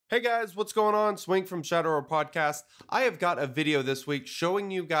Hey guys, what's going on? Swing from Shadow Podcast. I have got a video this week showing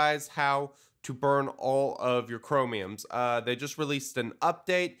you guys how to burn all of your chromiums. They just released an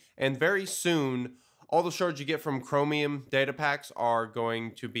update, and very soon all the shards you get from chromium data packs are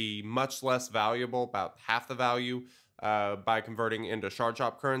going to be much less valuable, about half the value, by converting into shard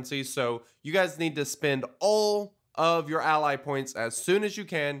shop currency. So you guys need to spend all of your ally points as soon as you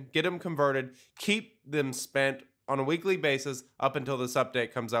can, get them converted, keep them spent on a weekly basis up until this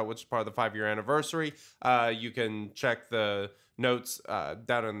update comes out, which is part of the 5-year anniversary. You can check the notes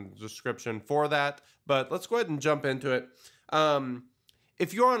down in the description for that. But let's go ahead and jump into it.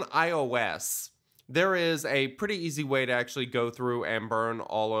 If you're on iOS, there is a pretty easy way to actually go through and burn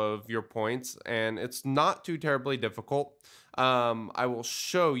all of your points, and it's not too terribly difficult. I will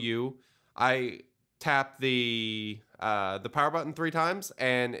show you. I tap the power button 3 times,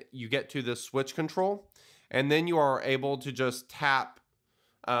 and you get to the switch control. And then you are able to just tap,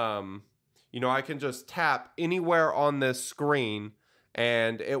 I can just tap anywhere on this screen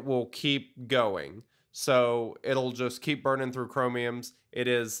and it will keep going. So it'll just keep burning through chromiums. It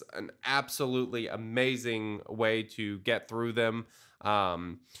is an absolutely amazing way to get through them.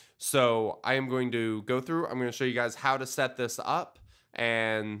 So I am going to go through, I'm going to show you guys how to set this up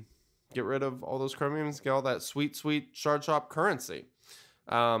and get rid of all those chromiums, get all that sweet, sweet shard shop currency.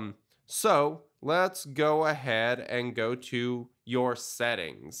 So let's go ahead and go to your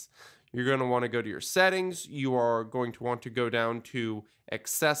settings. You're going to want to go to your settings. You are going to want to go down to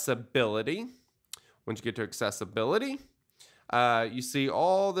accessibility. Once you get to accessibility, you see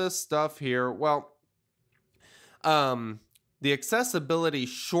all this stuff here. Well, the accessibility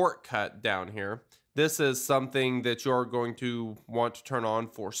shortcut down here, this is something that you're going to want to turn on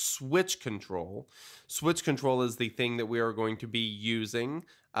for switch control. Switch control is the thing that we are going to be using.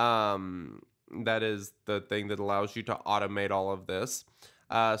 That is the thing that allows you to automate all of this.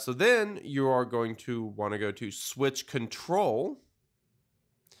 So then you are going to want to go to switch control.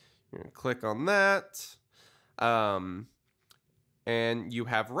 You're going to click on that. And you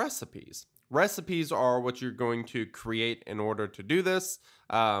have recipes. Recipes are what you're going to create in order to do this.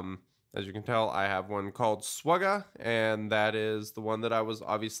 As you can tell, I have one called Swugga, and that is the one that I was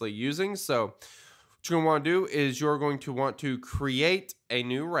obviously using. So what you're going to want to do is you're going to want to create a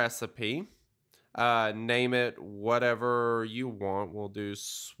new recipe. Name it whatever you want. We'll do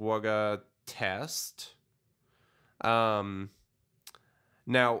Swugga test. Now,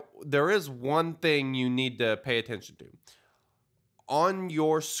 there is one thing you need to pay attention to. On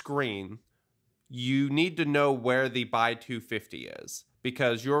your screen, you need to know where the buy 250 is,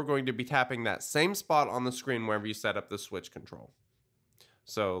 because you're going to be tapping that same spot on the screen wherever you set up the switch control.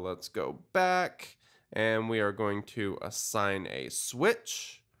 So let's go back, and we are going to assign a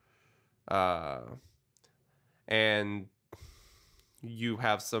switch. And you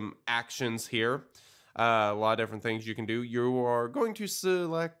have some actions here. A lot of different things you can do. You are going to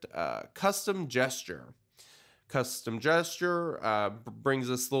select custom gesture. Custom gesture brings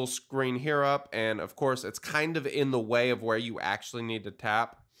this little screen here up, and of course it's kind of in the way of where you actually need to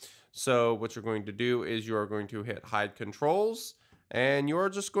tap. So what you're going to do is you're going to hit hide controls, and you're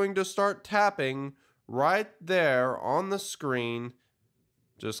just going to start tapping right there on the screen.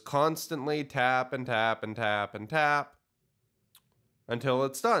 Just constantly tap and tap and tap and tap until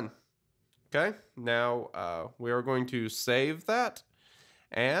it's done. Okay, now we are going to save that,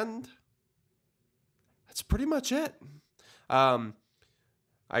 and that's pretty much it. I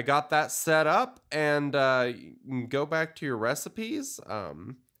got that set up, and you can go back to your recipes,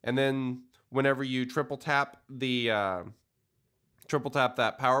 and then whenever you triple tap that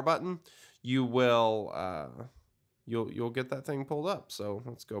power button, you will you'll get that thing pulled up. So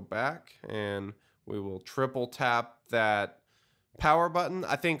let's go back, and we will triple tap that power button.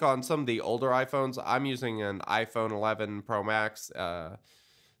 I think on some of the older iPhones, I'm using an iPhone 11 Pro Max.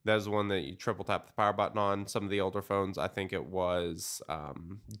 That's the one that you triple tap the power button on. Some of the older phones, I think it was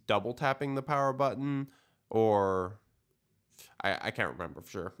double tapping the power button, or I can't remember for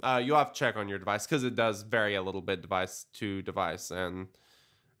sure. You'll have to check on your device, because it does vary a little bit device to device.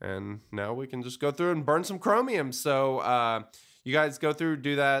 And now we can just go through and burn some chromium. So you guys go through,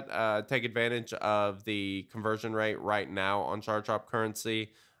 do that. Take advantage of the conversion rate right now on shard shop currency,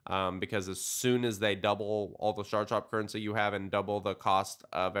 because as soon as they double all the shard shop currency you have and double the cost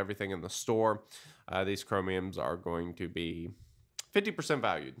of everything in the store, these chromiums are going to be 50%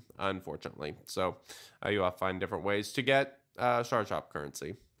 valued, unfortunately. So you'll have to find different ways to get shard shop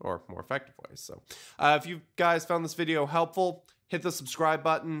currency, or more effective ways. So if you guys found this video helpful, hit the subscribe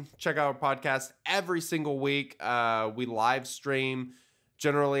button. Check out our podcast every single week. We live stream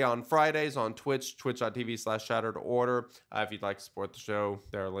generally on Fridays on Twitch, twitch.tv/shatteredorder. If you'd like to support the show,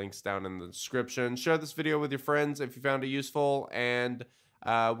 there are links down in the description. Share this video with your friends if you found it useful, and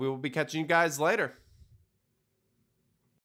we will be catching you guys later.